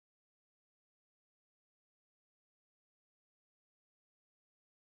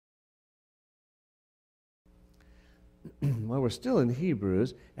Well, we're still in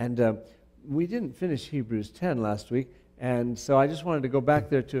Hebrews, and we didn't finish Hebrews 10 last week, and so I just wanted to go back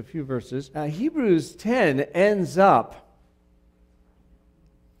there to a few verses. Hebrews 10 ends up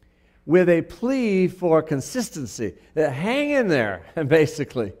with a plea for consistency. Hang in there,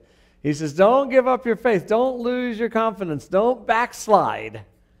 basically. He says, don't give up your faith. Don't lose your confidence. Don't backslide.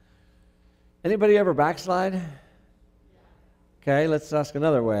 Anybody ever backslide? Okay, let's ask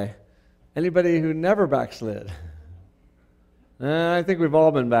another way. Anybody who never backslid? I think we've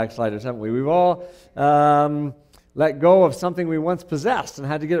all been backsliders, haven't we? We've all let go of something we once possessed and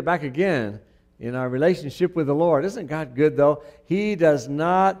had to get it back again in our relationship with the Lord. Isn't God good, though? He does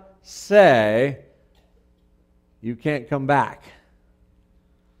not say you can't come back.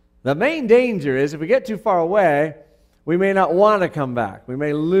 The main danger is if we get too far away, we may not want to come back. We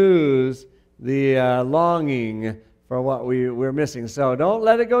may lose the longing for what we're missing. So don't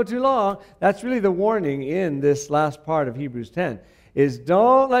let it go too long. That's really the warning in this last part of Hebrews 10, is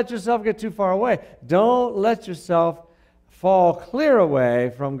don't let yourself get too far away. Don't let yourself fall clear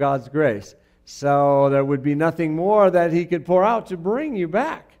away from God's grace. So there would be nothing more that He could pour out to bring you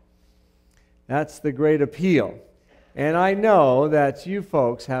back. That's the great appeal. And I know that you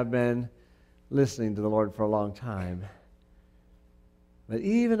folks have been listening to the Lord for a long time. But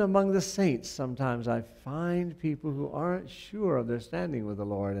even among the saints, sometimes I find people who aren't sure of their standing with the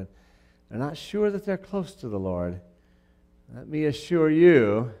Lord, and they're not sure that they're close to the Lord. Let me assure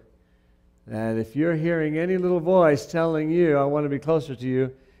you that if you're hearing any little voice telling you, I want to be closer to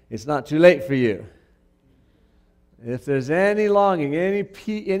you, it's not too late for you. If there's any longing, any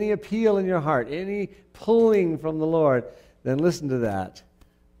appeal in your heart, any pulling from the Lord, then listen to that.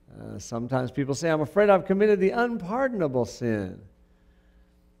 Sometimes people say, I'm afraid I've committed the unpardonable sin.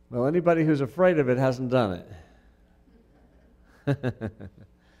 Well, anybody who's afraid of it hasn't done it.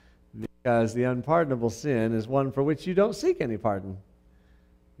 Because the unpardonable sin is one for which you don't seek any pardon.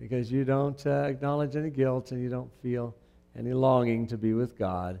 Because you don't acknowledge any guilt and you don't feel any longing to be with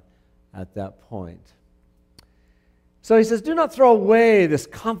God at that point. So he says, do not throw away this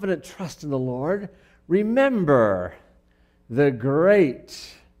confident trust in the Lord. Remember the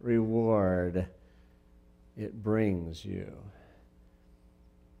great reward it brings you.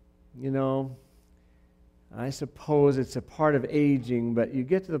 You know, I suppose it's a part of aging, but you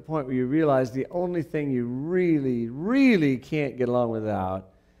get to the point where you realize the only thing you really, really can't get along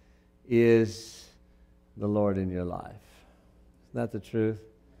without is the Lord in your life. Isn't that the truth?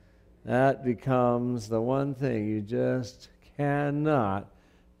 That becomes the one thing you just cannot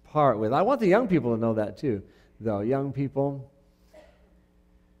part with. I want the young people to know that too, though. Young people,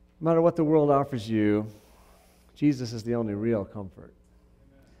 no matter what the world offers you, Jesus is the only real comfort.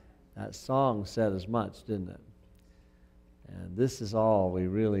 That song said as much, didn't it? And this is all we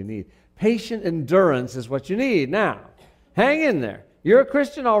really need. Patient endurance is what you need. Now, hang in there. You're a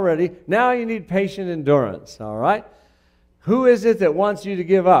Christian already. Now you need patient endurance, all right? Who is it that wants you to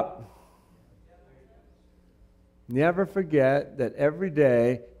give up? Never forget that every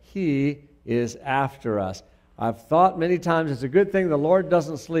day He is after us. I've thought many times it's a good thing the Lord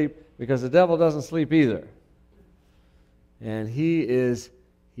doesn't sleep, because the devil doesn't sleep either. And He is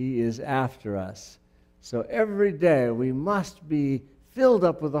after us. So every day we must be filled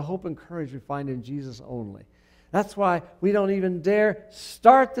up with the hope and courage we find in Jesus only. That's why we don't even dare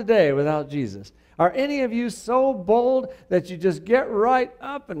start the day without Jesus. Are any of you so bold that you just get right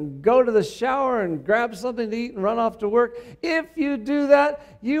up and go to the shower and grab something to eat and run off to work? If you do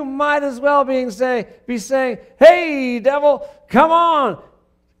that, you might as well be saying, hey, devil, come on.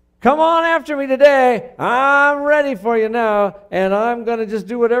 Come on after me today. I'm ready for you now, and I'm going to just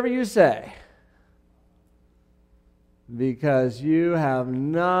do whatever you say. Because you have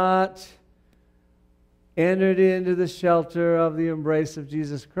not entered into the shelter of the embrace of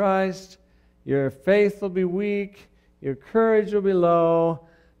Jesus Christ. Your faith will be weak. Your courage will be low.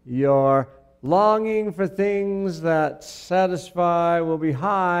 Your longing for things that satisfy will be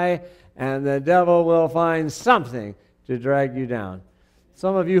high, and the devil will find something to drag you down.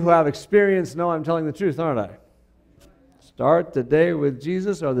 Some of you who have experience know I'm telling the truth, aren't I? Start the day with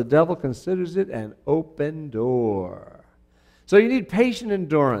Jesus, or the devil considers it an open door. So you need patient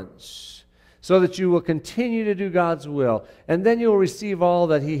endurance so that you will continue to do God's will, and then you will receive all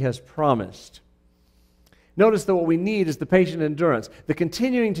that He has promised. Notice that what we need is the patient endurance. The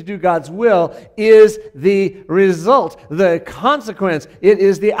continuing to do God's will is the result, the consequence. It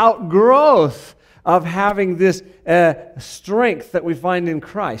is the outgrowth of having this strength that we find in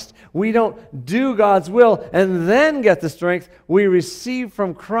Christ. We don't do God's will and then get the strength. We receive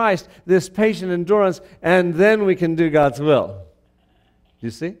from Christ this patient endurance, and then we can do God's will.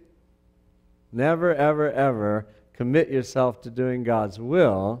 You see? Never, ever, ever commit yourself to doing God's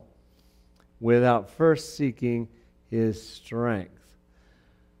will without first seeking His strength.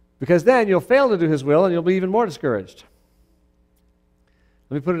 Because then you'll fail to do His will and you'll be even more discouraged.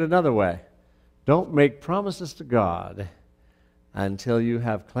 Let me put it another way. Don't make promises to God until you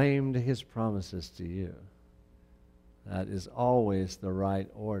have claimed His promises to you. That is always the right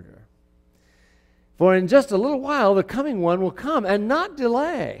order. For in just a little while, the coming one will come and not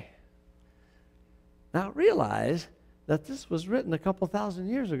delay. Now realize that this was written a couple thousand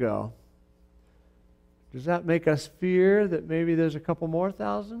years ago. Does that make us fear that maybe there's a couple more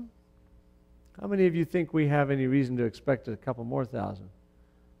thousand? How many of you think we have any reason to expect a couple more thousand?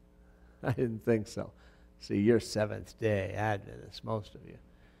 I didn't think so. See, you're Seventh-day Adventists, most of you.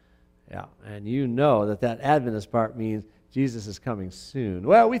 Yeah, and you know that Adventist part means Jesus is coming soon.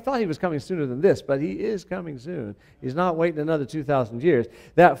 Well, we thought He was coming sooner than this, but He is coming soon. He's not waiting another 2,000 years.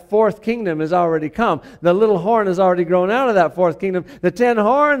 That fourth kingdom has already come. The little horn has already grown out of that fourth kingdom. The 10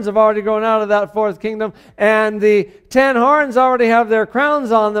 horns have already grown out of that fourth kingdom. And the 10 horns already have their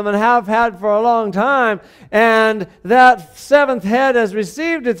crowns on them and have had for a long time. And that seventh head has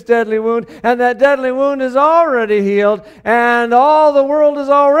received its deadly wound, and that deadly wound is already healed. And all the world is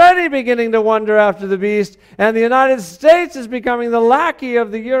already beginning to wonder after the beast. And the United States is becoming the lackey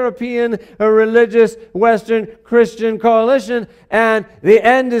of the European religious Western Christian coalition, and the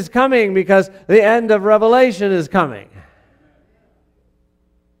end is coming because the end of Revelation is coming.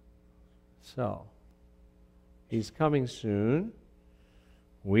 So, He's coming soon.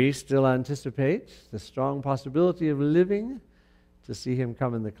 We still anticipate the strong possibility of living to see Him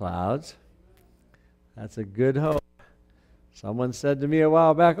come in the clouds. That's a good hope. Someone said to me a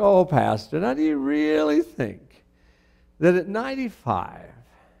while back, "Oh, Pastor, now do you really think that at 95,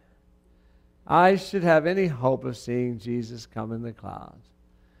 I should have any hope of seeing Jesus come in the clouds?"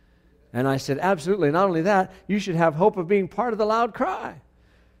 And I said, absolutely. Not only that, you should have hope of being part of the loud cry.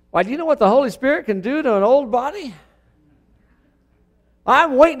 Why, do you know what the Holy Spirit can do to an old body?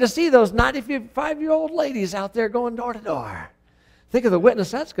 I'm waiting to see those 95-year-old ladies out there going door to door. Think of the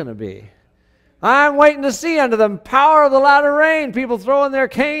witness that's going to be. I'm waiting to see, under the power of the latter rain, people throwing their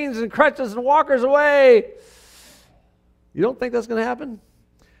canes and crutches and walkers away. You don't think that's going to happen?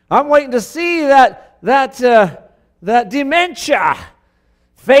 I'm waiting to see that dementia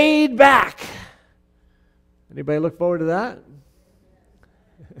fade back. Anybody look forward to that?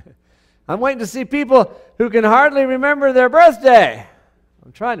 I'm waiting to see people who can hardly remember their birthday.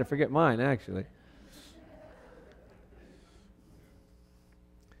 I'm trying to forget mine, actually.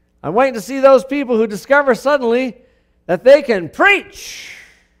 I'm waiting to see those people who discover suddenly that they can preach.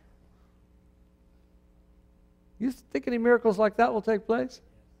 You think any miracles like that will take place?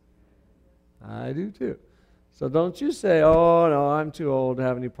 I do too. So don't you say, "Oh, no, I'm too old to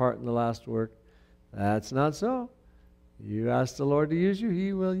have any part in the last work." That's not so. You ask the Lord to use you,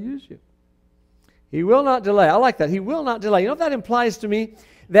 He will use you. He will not delay. I like that. He will not delay. You know what that implies to me?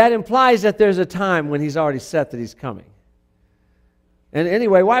 That implies that there's a time when He's already set that He's coming. And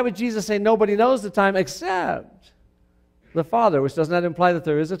anyway, why would Jesus say nobody knows the time except the Father? Which doesn't that imply that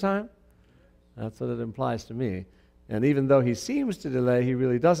there is a time? That's what it implies to me. And even though He seems to delay, He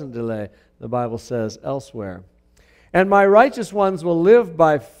really doesn't delay, the Bible says elsewhere. And my righteous ones will live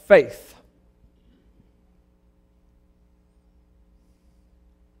by faith.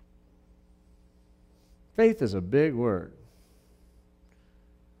 Faith is a big word.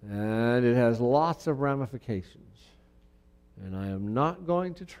 And it has lots of ramifications. And I am not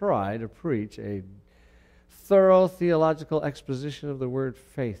going to try to preach a thorough theological exposition of the word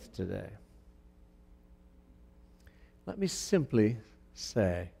faith today. Let me simply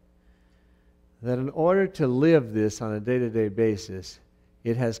say that in order to live this on a day-to-day basis,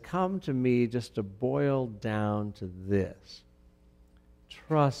 it has come to me just to boil down to this: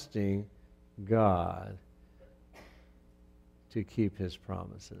 trusting God to keep His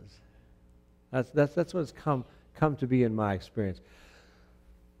promises. That's what it's come to be in my experience.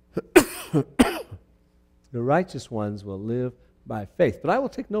 The righteous ones will live by faith, but I will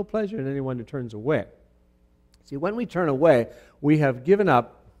take no pleasure in anyone who turns away. See, when we turn away, we have given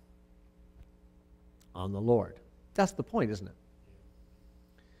up on the Lord. That's the point, isn't it?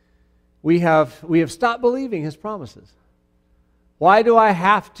 We have stopped believing His promises. Why do I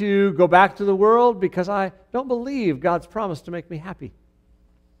have to go back to the world? Because I don't believe God's promise to make me happy.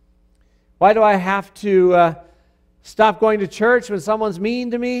 Why do I have to stop going to church when someone's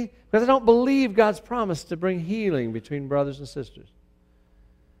mean to me? Because I don't believe God's promise to bring healing between brothers and sisters.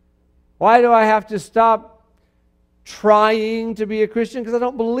 Why do I have to stop trying to be a Christian? Because I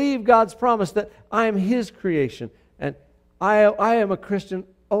don't believe God's promise that I am His creation and I am a Christian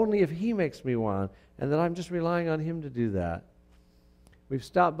only if He makes me one, and that I'm just relying on Him to do that. We've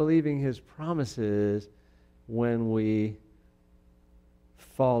stopped believing His promises when we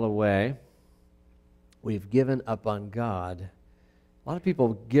fall away. We've given up on God. A lot of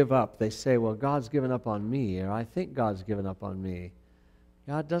people give up. They say, well, God's given up on me, or I think God's given up on me.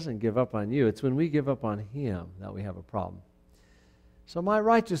 God doesn't give up on you. It's when we give up on Him that we have a problem. So my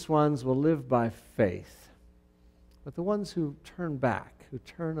righteous ones will live by faith. But the ones who turn back, who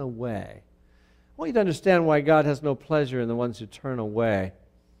turn away, I want you to understand why God has no pleasure in the ones who turn away.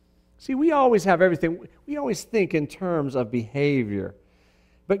 See, we always have everything. We always think in terms of behavior.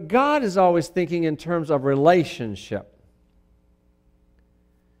 But God is always thinking in terms of relationship.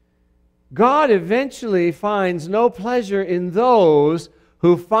 God eventually finds no pleasure in those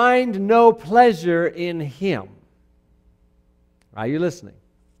who find no pleasure in Him. Are you listening?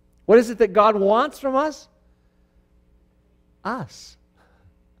 What is it that God wants from us? Us.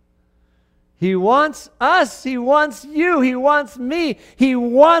 He wants us. He wants you. He wants me. He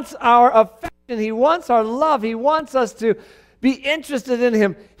wants our affection. He wants our love. He wants us to be interested in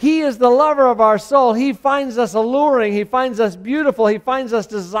Him. He is the lover of our soul. He finds us alluring. He finds us beautiful. He finds us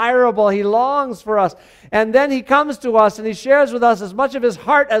desirable. He longs for us. And then He comes to us and He shares with us as much of His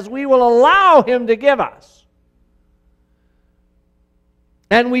heart as we will allow Him to give us.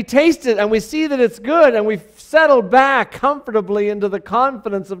 And we taste it and we see that it's good, and we settle back comfortably into the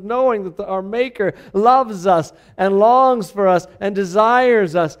confidence of knowing that our Maker loves us and longs for us and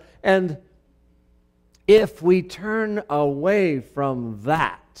desires us. And if we turn away from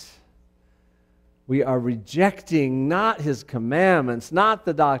that, we are rejecting not His commandments, not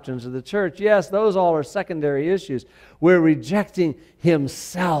the doctrines of the church. Yes, those all are secondary issues. We're rejecting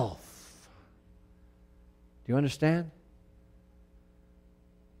Himself. Do you understand?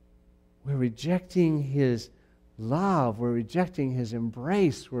 We're rejecting His love. We're rejecting His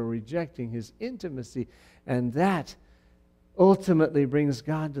embrace. We're rejecting His intimacy. And that ultimately brings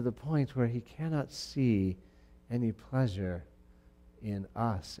God to the point where He cannot see any pleasure in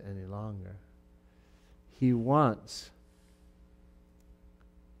us any longer. He wants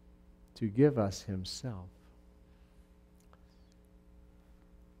to give us Himself.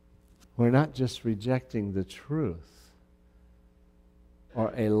 We're not just rejecting the truth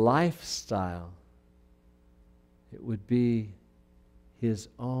or a lifestyle. It would be His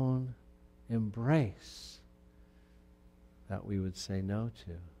own embrace that we would say no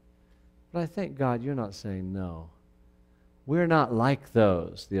to. But I thank God you're not saying no. We're not like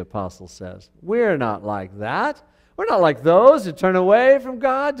those, the apostle says. We're not like that. We're not like those who turn away from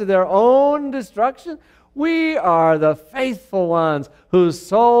God to their own destruction. We are the faithful ones whose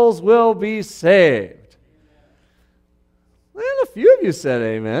souls will be saved. Well, a few of you said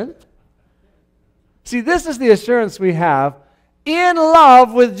amen. See, this is the assurance we have in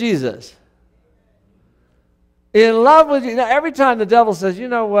love with Jesus. In love with you. Now, every time the devil says, you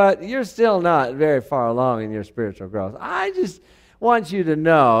know what, you're still not very far along in your spiritual growth, I just want you to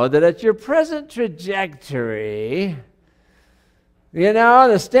know that at your present trajectory, you know,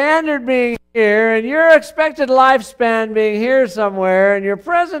 the standard being here and your expected lifespan being here somewhere, and your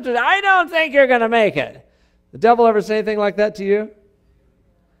present, I don't think you're going to make it. The devil ever say anything like that to you?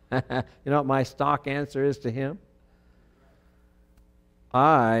 You know what my stock answer is to him?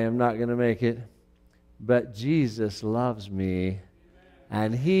 I am not going to make it, but Jesus loves me,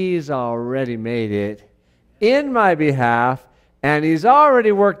 and He's already made it in my behalf, and He's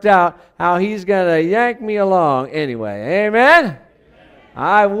already worked out how He's going to yank me along anyway. Amen? Amen?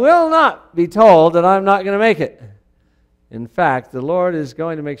 I will not be told that I'm not going to make it. In fact, the Lord is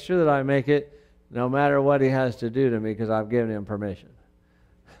going to make sure that I make it no matter what He has to do to me, because I've given Him permission.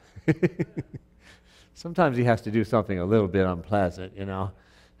 Sometimes He has to do something a little bit unpleasant, you know.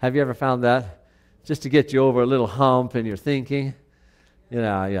 Have you ever found that? Just to get you over a little hump in your thinking?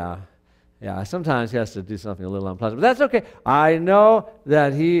 Yeah. Sometimes He has to do something a little unpleasant. But that's okay. I know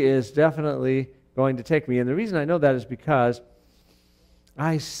that He is definitely going to take me. And the reason I know that is because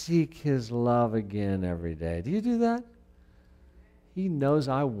I seek His love again every day. Do you do that? He knows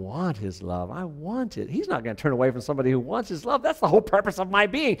I want His love. I want it. He's not going to turn away from somebody who wants His love. That's the whole purpose of my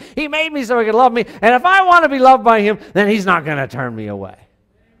being. He made me so He could love me. And if I want to be loved by Him, then He's not going to turn me away.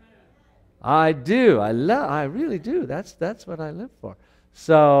 I do. I really do. That's what I live for.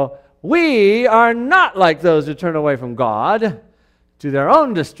 So we are not like those who turn away from God to their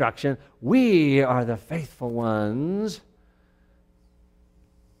own destruction. We are the faithful ones.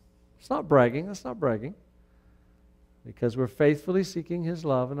 It's not bragging. That's not bragging. Because we're faithfully seeking His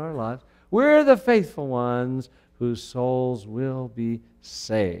love in our lives. We're the faithful ones whose souls will be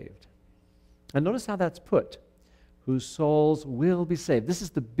saved. And notice how that's put. whose souls will be saved. This is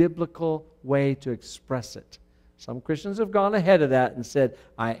the biblical way to express it. Some Christians have gone ahead of that and said,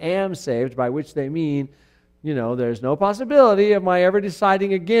 I am saved, by which they mean, there's no possibility of my ever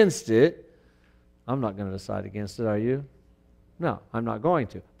deciding against it. I'm not going to decide against it, are you? No, I'm not going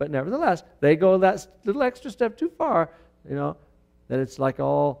to. But nevertheless, they go that little extra step too far, that it's like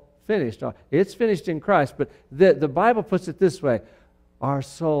all finished. It's finished in Christ, but the Bible puts it this way: our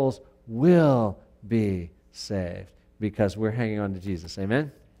souls will be saved because we're hanging on to Jesus. Amen?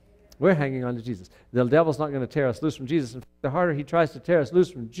 We're hanging on to Jesus. The devil's not going to tear us loose from Jesus. In fact, the harder he tries to tear us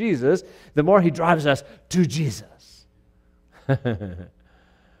loose from Jesus, the more he drives us to Jesus.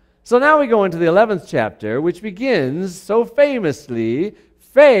 So now we go into the 11th chapter, which begins so famously,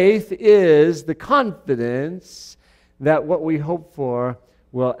 faith is the confidence that what we hope for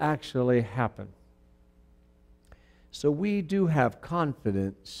will actually happen. So we do have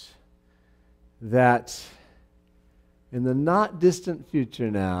confidence that in the not distant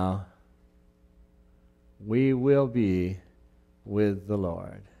future now, we will be with the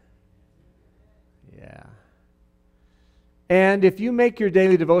Lord. Yeah. And if you make your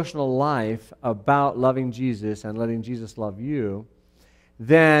daily devotional life about loving Jesus and letting Jesus love you,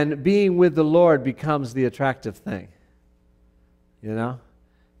 then being with the Lord becomes the attractive thing. And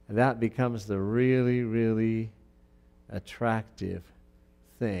that becomes the really, really attractive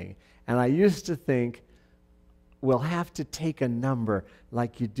thing. And I used to think, we'll have to take a number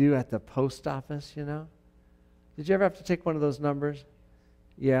like you do at the post office, Did you ever have to take one of those numbers?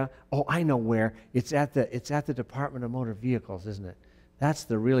 Yeah. Oh, I know where. It's at the Department of Motor Vehicles, isn't it? That's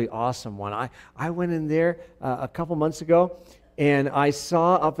the really awesome one. I went in there a couple months ago, and I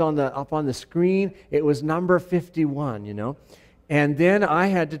saw up on the screen it was number 51, And then I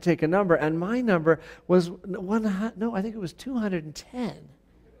had to take a number, and my number was I think it was 210.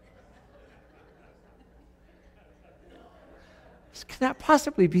 Can that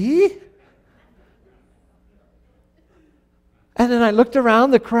possibly be? And then I looked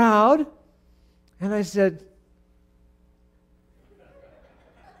around the crowd, and I said,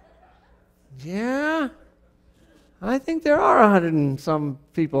 yeah, I think there are 100 and some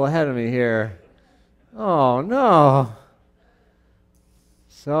people ahead of me here. Oh, no.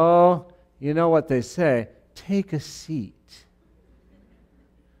 So, you know what they say, take a seat.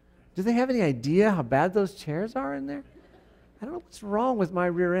 Do they have any idea how bad those chairs are in there? I don't know what's wrong with my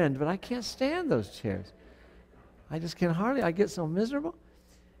rear end, but I can't stand those chairs. I just can hardly, I get so miserable.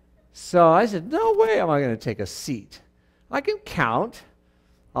 So I said, no way am I going to take a seat. I can count.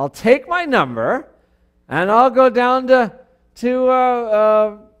 I'll take my number, and I'll go down to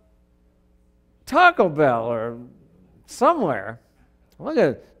Taco Bell or somewhere. I'm going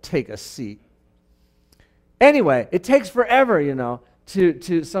to take a seat. Anyway, it takes forever,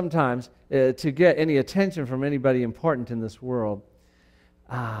 to sometimes to get any attention from anybody important in this world.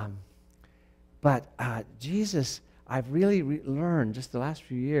 But Jesus, I've really learned just the last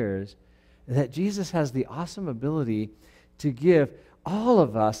few years that Jesus has the awesome ability to give all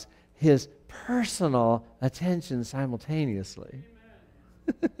of us his personal attention simultaneously.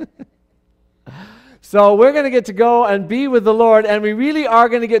 So we're going to get to go and be with the Lord, and we really are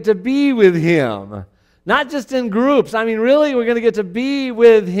going to get to be with him. Not just in groups. I mean, really, we're going to get to be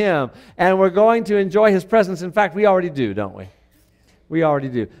with him, and we're going to enjoy his presence. In fact, we already do, don't we? We already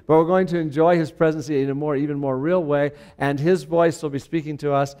do. But we're going to enjoy his presence in a even more real way, and his voice will be speaking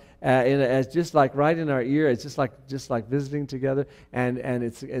to us as just like right in our ear. It's just like visiting together, and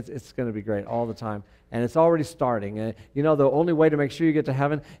it's going to be great all the time. And it's already starting. The only way to make sure you get to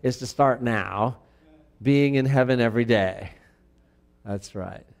heaven is to start now, being in heaven every day. That's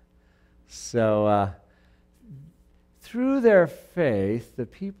right. So through their faith, the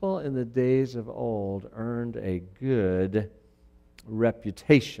people in the days of old earned a good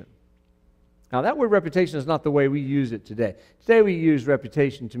reputation. Now, that word reputation is not the way we use it today. Today we use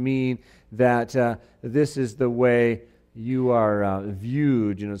reputation to mean that this is the way you are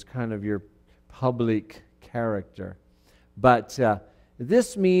viewed. It's kind of your public character. But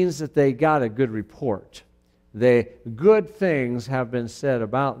this means that they got a good report. Good things have been said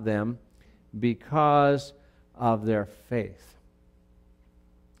about them because of their faith.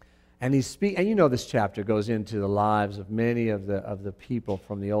 And this chapter goes into the lives of many of the people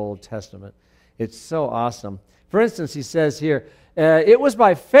from the Old Testament. It's so awesome. For instance, he says here, it was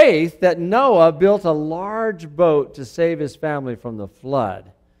by faith that Noah built a large boat to save his family from the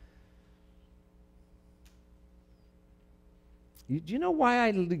flood. Do you know why I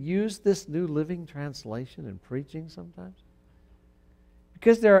use this New Living Translation in preaching sometimes?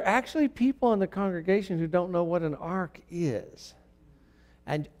 Because there are actually people in the congregation who don't know what an ark is.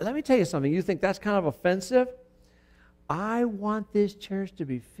 And let me tell you something. You think that's kind of offensive? I want this church to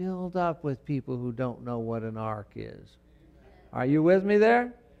be filled up with people who don't know what an ark is. Are you with me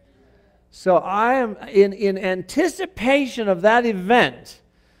there? So I am in anticipation of that event.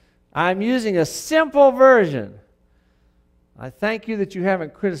 I'm using a simple version. I thank you that you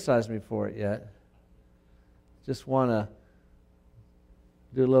haven't criticized me for it yet. Just want to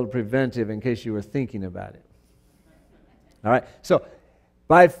do a little preventive in case you were thinking about it. All right, so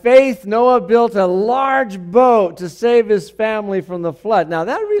by faith, Noah built a large boat to save his family from the flood. Now,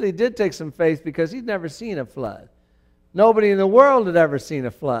 that really did take some faith because he'd never seen a flood. Nobody in the world had ever seen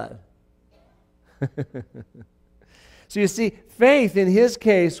a flood. So you see, faith in his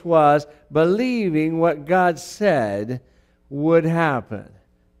case was believing what God said would happen.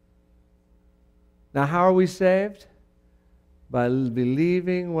 Now, how are we saved? By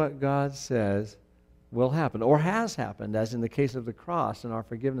believing what God says will happen, or has happened, as in the case of the cross and our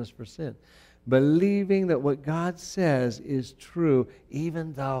forgiveness for sin. Believing that what God says is true,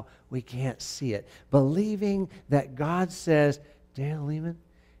 even though we can't see it. Believing that God says, Dale Lehman,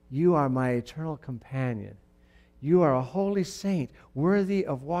 you are my eternal companion. You are a holy saint, worthy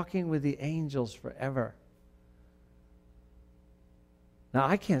of walking with the angels forever. Now,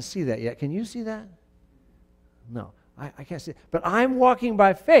 I can't see that yet. Can you see that? No, I can't see it. But I'm walking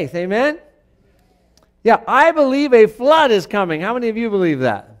by faith. Amen? Yeah, I believe a flood is coming. How many of you believe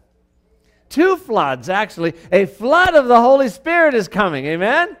that? 2 floods, actually. A flood of the Holy Spirit is coming.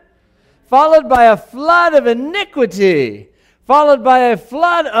 Amen? Followed by a flood of iniquity. Followed by a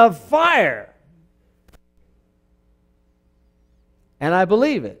flood of fire. And I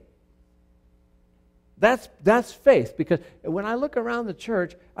believe it. That's faith, because when I look around the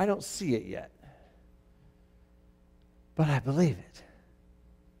church, I don't see it yet. But I believe it.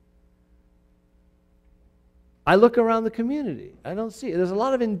 I look around the community. I don't see it. There's a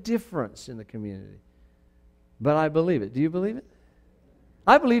lot of indifference in the community. But I believe it. Do you believe it?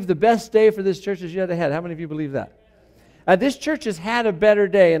 I believe the best day for this church is yet ahead. How many of you believe that? This church has had a better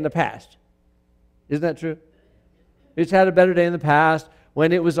day in the past. Isn't that true? It's had a better day in the past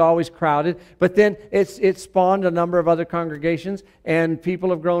when it was always crowded. But then it spawned a number of other congregations, and people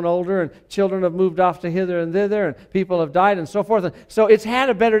have grown older, and children have moved off to hither and thither, and people have died, and so forth. And so it's had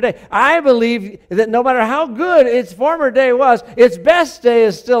a better day. I believe that no matter how good its former day was, its best day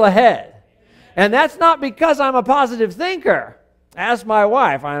is still ahead. And that's not because I'm a positive thinker. Ask my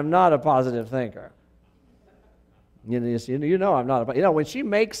wife. I am not a positive thinker. You know I'm not. When she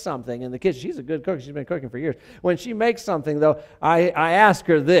makes something in the kitchen, she's a good cook. She's been cooking for years. When she makes something, though, I ask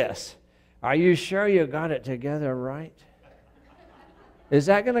her this: are you sure you got it together right? Is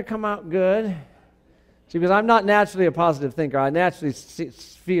that going to come out good? See, because I'm not naturally a positive thinker. I naturally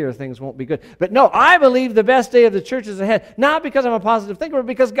fear things won't be good. But no, I believe the best day of the church is ahead, not because I'm a positive thinker, but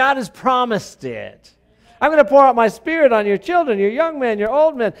because God has promised it. I'm going to pour out my Spirit on your children, your young men, your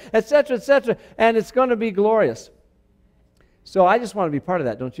old men, etc., and it's going to be glorious. So I just want to be part of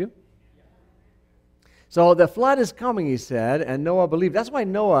that, don't you? So the flood is coming, he said, and Noah believed. That's why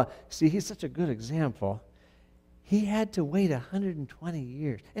Noah, see, he's such a good example. He had to wait 120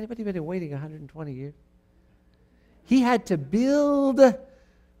 years. Anybody been waiting 120 years? He had to build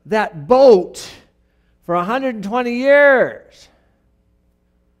that boat for 120 years.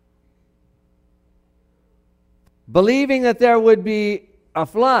 Believing that there would be a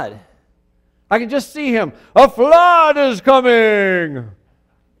flood. I can just see him. A flood is coming.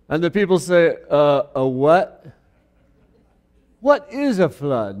 And the people say, a what? What is a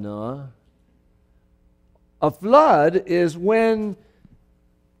flood, Noah? A flood is when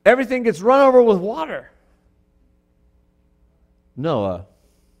everything gets run over with water. Noah,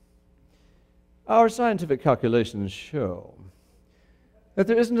 our scientific calculations show that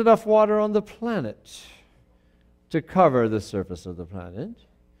there isn't enough water on the planet to cover the surface of the planet,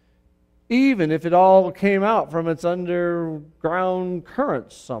 even if it all came out from its underground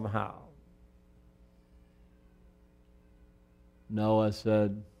currents somehow. Noah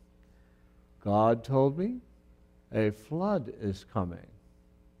said, God told me a flood is coming.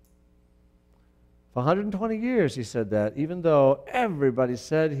 For 120 years he said that, even though everybody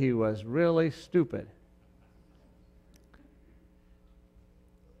said he was really stupid.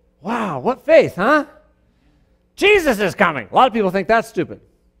 Wow, what faith, huh? Jesus is coming. A lot of people think that's stupid.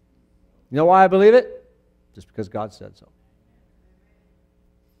 You know why I believe it? Just because God said so.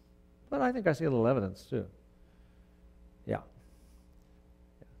 But I think I see a little evidence too. Yeah.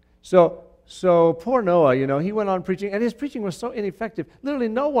 So poor Noah, he went on preaching, and his preaching was so ineffective. Literally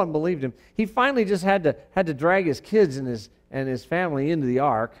no one believed him. He finally just had to drag his kids and his family into the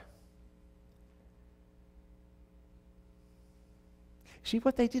ark. See,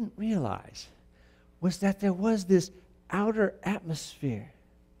 what they didn't realize was that there was this outer atmosphere.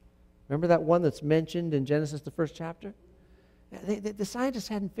 Remember that one that's mentioned in Genesis, the first chapter? The scientists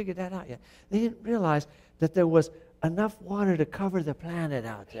hadn't figured that out yet. They didn't realize that there was enough water to cover the planet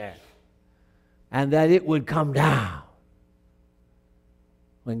out there, and that it would come down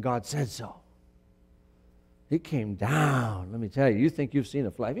when God said so. It came down. Let me tell you, you think you've seen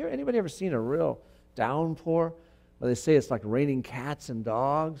a flood. Anybody ever seen a real downpour where they say it's like raining cats and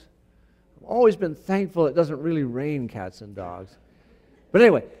dogs? I've always been thankful it doesn't really rain cats and dogs. But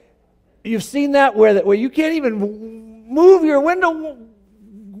anyway, you've seen that where you can't even move your window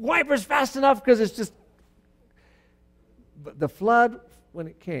wipers fast enough because it's just... But the flood, when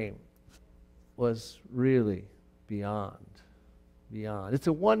it came, was really beyond. It's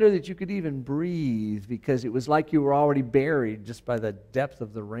a wonder that you could even breathe, because it was like you were already buried just by the depth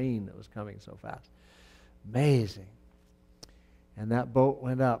of the rain that was coming so fast. Amazing. And that boat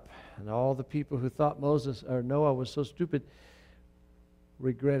went up, and all the people who thought Noah was so stupid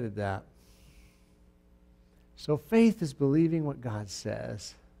regretted that. So faith is believing what God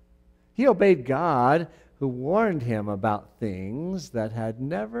says. He obeyed God, who warned him about things that had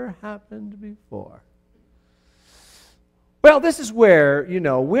never happened before. Well, this is where, we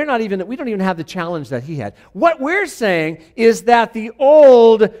don't even have the challenge that he had. What we're saying is that the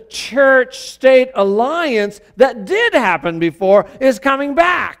old church-state alliance that did happen before is coming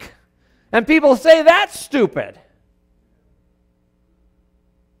back. And people say that's stupid.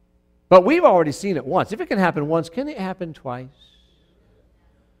 But we've already seen it once. If it can happen once, can it happen twice?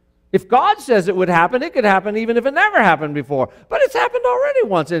 If God says it would happen, it could happen even if it never happened before. But it's happened already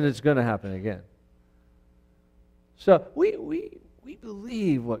once, and it's going to happen again. So we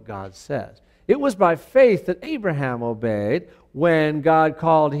believe what God says. It was by faith that Abraham obeyed when God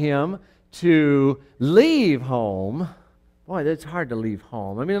called him to leave home. Boy, it's hard to leave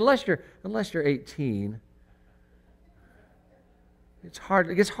home. I mean, unless you're 18, it's hard.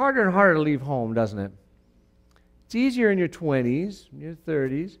 It gets harder and harder to leave home, doesn't it? It's easier in your 20s, your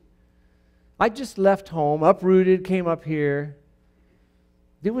 30s. I just left home, uprooted, came up here.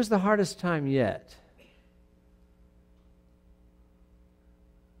 It was the hardest time yet.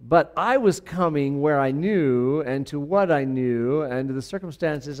 But I was coming where I knew, and to what I knew, and to the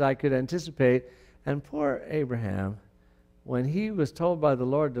circumstances I could anticipate. And poor Abraham, when he was told by the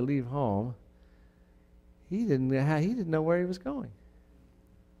Lord to leave home, he didn't know where he was going.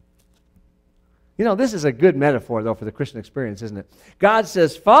 This is a good metaphor, though, for the Christian experience, isn't it? God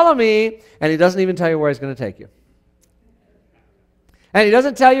says, follow me, and he doesn't even tell you where he's going to take you. And he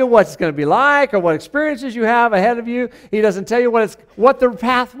doesn't tell you what it's going to be like or what experiences you have ahead of you. He doesn't tell you what the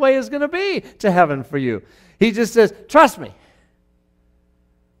pathway is going to be to heaven for you. He just says, trust me.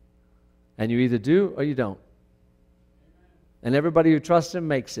 And you either do or you don't. And everybody who trusts him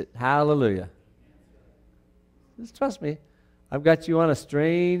makes it. Hallelujah. Just trust me. I've got you on a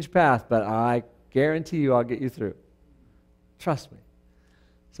strange path, but I guarantee you I'll get you through. Trust me.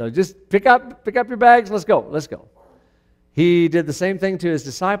 So just pick up your bags. Let's go. Let's go. He did the same thing to his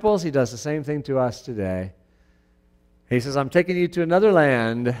disciples. He does the same thing to us today. He says, I'm taking you to another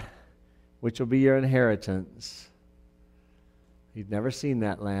land, which will be your inheritance. He'd never seen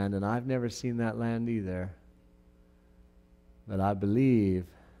that land, and I've never seen that land either. But I believe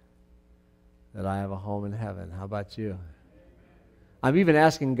that I have a home in heaven. How about you? I'm even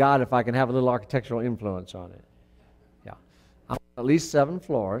asking God if I can have a little architectural influence on it. Yeah. I want at least 7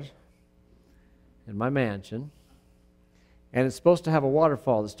 floors in my mansion. And it's supposed to have a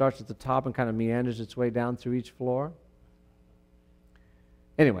waterfall that starts at the top and kind of meanders its way down through each floor.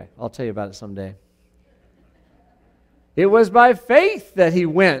 Anyway, I'll tell you about it someday. It was by faith that he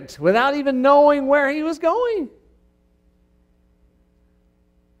went without even knowing where he was going.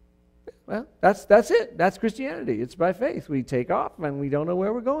 Well, that's it. That's Christianity. It's by faith. We take off and we don't know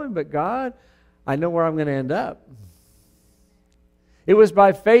where we're going, but God, I know where I'm going to end up. It was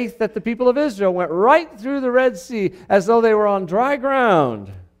by faith that the people of Israel went right through the Red Sea as though they were on dry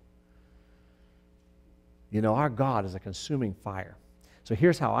ground. Our God is a consuming fire. So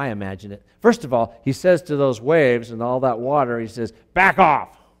here's how I imagine it. First of all, he says to those waves and all that water, he says, back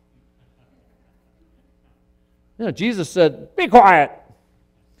off. Jesus said, be quiet.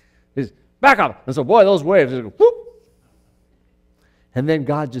 He says, back off. And so, boy, those waves, go, whoop. And then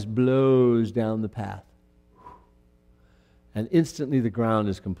God just blows down the path. And instantly the ground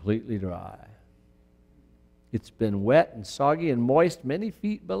is completely dry. It's been wet and soggy and moist many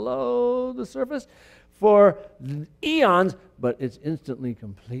feet below the surface for eons, but it's instantly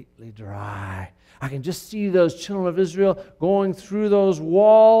completely dry. I can just see those children of Israel going through those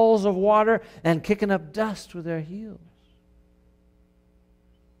walls of water and kicking up dust with their heels.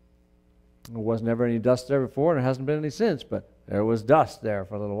 There was never any dust there before, and there hasn't been any since, but there was dust there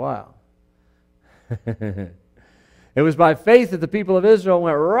for a little while. It was by faith that the people of Israel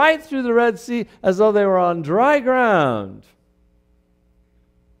went right through the Red Sea as though they were on dry ground.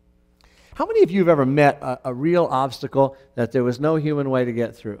 How many of you have ever met a real obstacle that there was no human way to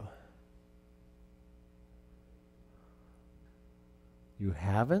get through? You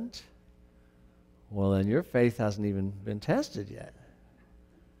haven't? Well, then your faith hasn't even been tested yet.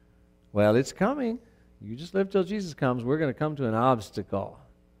 Well, it's coming. You just live till Jesus comes. We're going to come to an obstacle.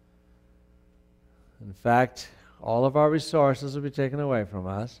 In fact, all of our resources will be taken away from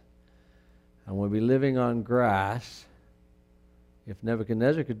us, and we'll be living on grass. If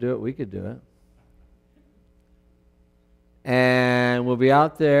Nebuchadnezzar could do it, we could do it. And we'll be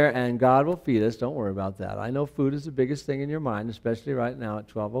out there, and God will feed us. Don't worry about that. I know food is the biggest thing in your mind, especially right now at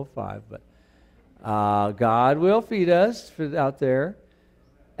 12:05, but God will feed us out there.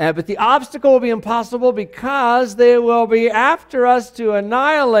 But the obstacle will be impossible because they will be after us to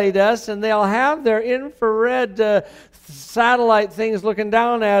annihilate us, and they'll have their infrared satellite things looking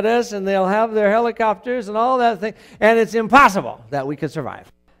down at us, and they'll have their helicopters and all that thing, and it's impossible that we could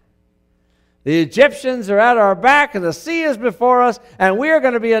survive. The Egyptians are at our back, and the sea is before us, and we're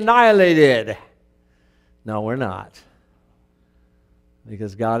going to be annihilated. No, we're not.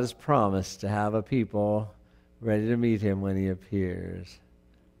 Because God has promised to have a people ready to meet Him when He appears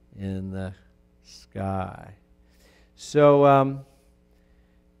in the sky. So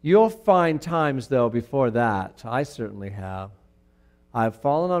you'll find times, though, before that, I certainly have, I've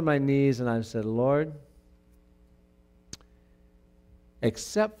fallen on my knees and I've said, Lord,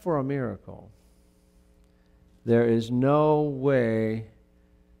 except for a miracle, there is no way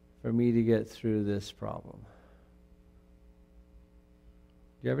for me to get through this problem.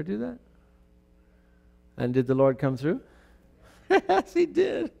 Do you ever do that? And did the Lord come through? Yes, He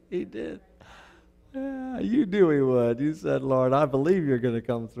did. He did. Yeah, you knew He would. You said, Lord, I believe you're going to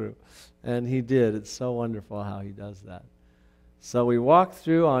come through. And He did. It's so wonderful how He does that. So we walk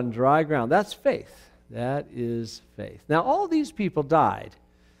through on dry ground. That's faith. That is faith. Now, all these people died,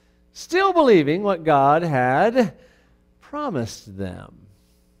 still believing what God had promised them.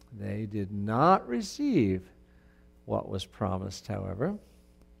 They did not receive what was promised, however.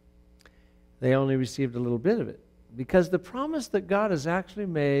 They only received a little bit of it. Because the promise that God has actually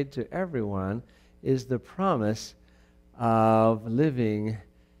made to everyone is the promise of living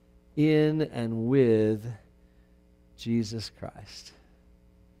in and with Jesus Christ.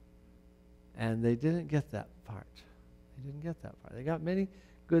 And they didn't get that part. They didn't get that part. They got many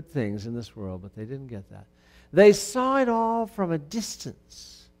good things in this world, but they didn't get that. They saw it all from a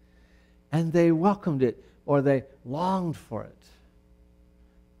distance, and they welcomed it, or they longed for it.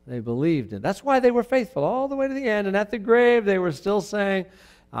 They believed it. That's why they were faithful all the way to the end. And at the grave, they were still saying,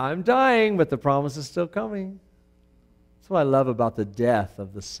 I'm dying, but the promise is still coming. That's what I love about the death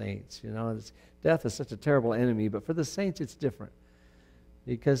of the saints. You know, death is such a terrible enemy, but for the saints, it's different.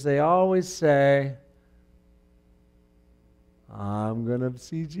 Because they always say, I'm going to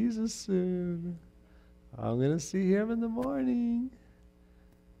see Jesus soon. I'm going to see Him in the morning.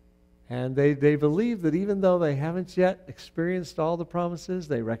 And they believe that even though they haven't yet experienced all the promises,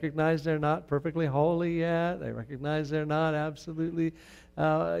 they recognize they're not perfectly holy yet. They recognize they're not absolutely,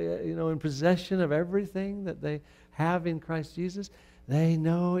 in possession of everything that they have in Christ Jesus. They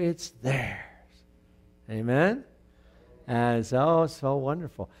know it's theirs. Amen? And it's so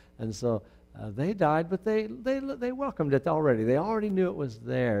wonderful. And so they died, but they welcomed it already. They already knew it was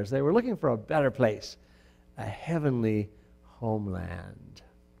theirs. They were looking for a better place, a heavenly homeland.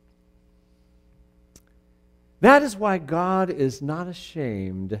 That is why God is not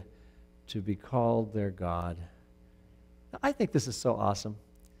ashamed to be called their God. I think this is so awesome.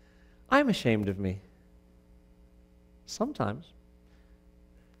 I'm ashamed of me. Sometimes.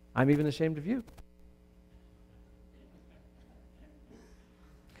 I'm even ashamed of you.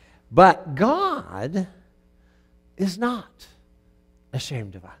 But God is not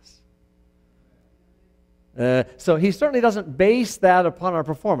ashamed of us. So He certainly doesn't base that upon our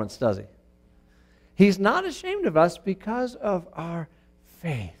performance, does He? He's not ashamed of us because of our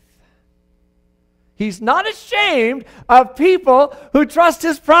faith. He's not ashamed of people who trust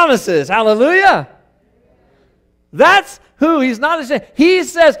His promises. Hallelujah. That's who He's not ashamed. He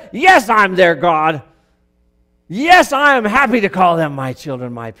says, yes, I'm their God. Yes, I am happy to call them my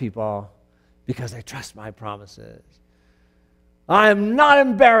children, my people, because they trust my promises. I am not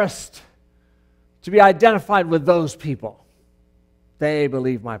embarrassed to be identified with those people. They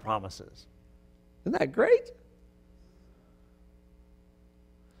believe my promises. Isn't that great?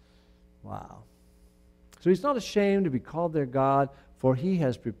 Wow. So He's not ashamed to be called their God For he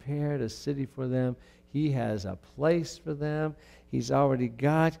has prepared a city for them. He has a place for them. He's already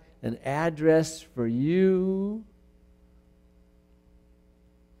got an address for you.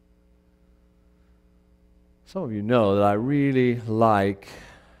 Some of you know that I really like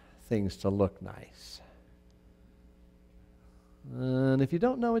things to look nice. And if you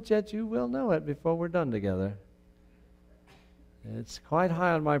don't know it yet, you will know it before we're done together. It's quite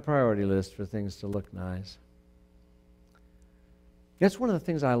high on my priority list for things to look nice. That's one of the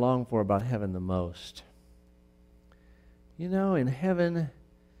things I long for about heaven the most. You know, in heaven,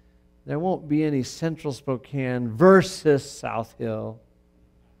 there won't be any Central Spokane versus South Hill.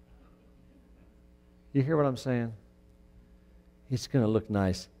 You hear what I'm saying? It's going to look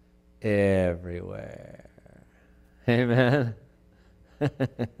nice everywhere. Amen.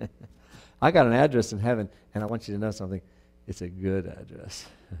 I got an address in heaven, and I want you to know something. It's a good address.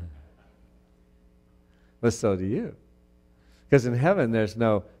 But so do you. Because in heaven, there's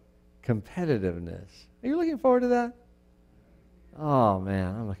no competitiveness. Are you looking forward to that? Oh,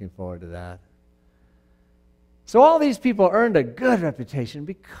 man, I'm looking forward to that. So all these people earned a good reputation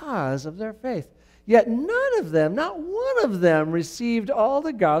because of their faith. Yet none of them, not one of them, received all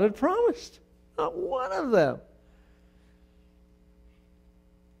that God had promised. Not one of them.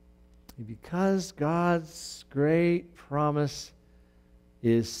 Because God's great promise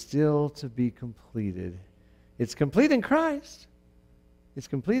is still to be completed. It's complete in Christ. It's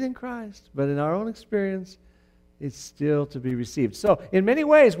complete in Christ. But in our own experience, it's still to be received. So, in many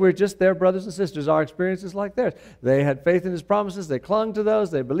ways, we're just their brothers and sisters. Our experience is like theirs. They had faith in His promises. They clung to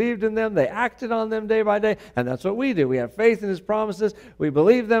those. They believed in them. They acted on them day by day. And that's what we do. We have faith in His promises. We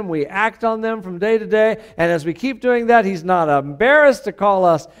believe them. We act on them from day to day. And as we keep doing that, He's not embarrassed to call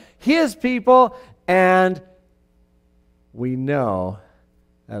us His people. And we know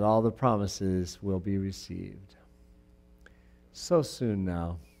that all the promises will be received. So soon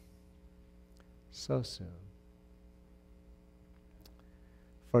now. So soon.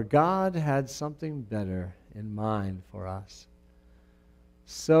 For God had something better in mind for us,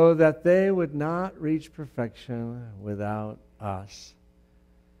 so that they would not reach perfection without us.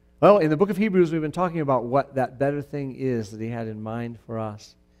 Well, in the book of Hebrews, we've been talking about what that better thing is that He had in mind for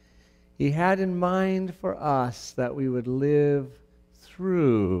us. He had in mind for us that we would live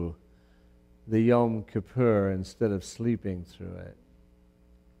through the Yom Kippur instead of sleeping through it.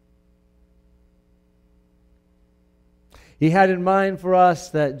 He had in mind for us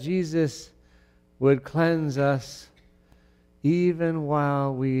that Jesus would cleanse us even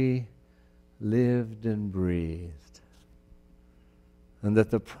while we lived and breathed. And that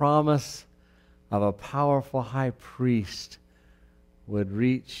the promise of a powerful high priest would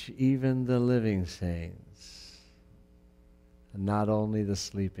reach even the living saints, and not only the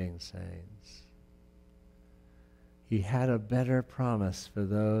sleeping saints. He had a better promise for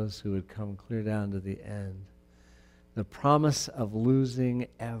those who would come clear down to the end. The promise of losing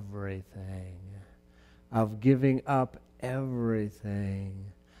everything, of giving up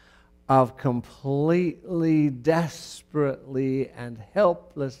everything, of completely, desperately, and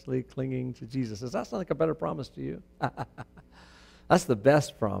helplessly clinging to Jesus. Does that sound like a better promise to you? That's the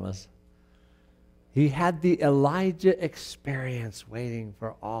best promise. He had the Elijah experience waiting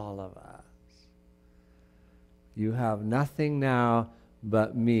for all of us. You have nothing now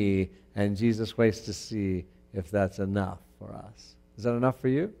but me, and Jesus waits to see if that's enough for us. Is that enough for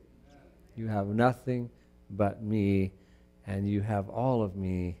you? You have nothing but me, and you have all of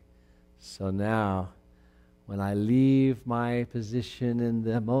me. So now, when I leave my position in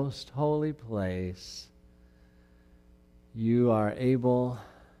the most holy place, you are able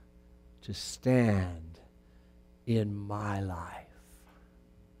to stand in my life.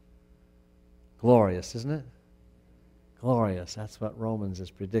 Glorious, isn't it? Glorious. That's what Romans is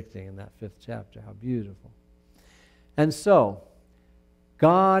predicting in that 5th chapter. How beautiful. And so,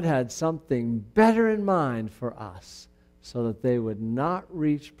 God had something better in mind for us so that they would not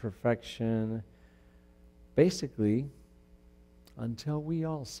reach perfection, basically, until we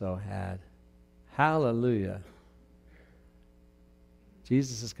also had. Hallelujah.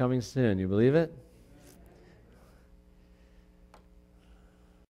 Jesus is coming soon. You believe it?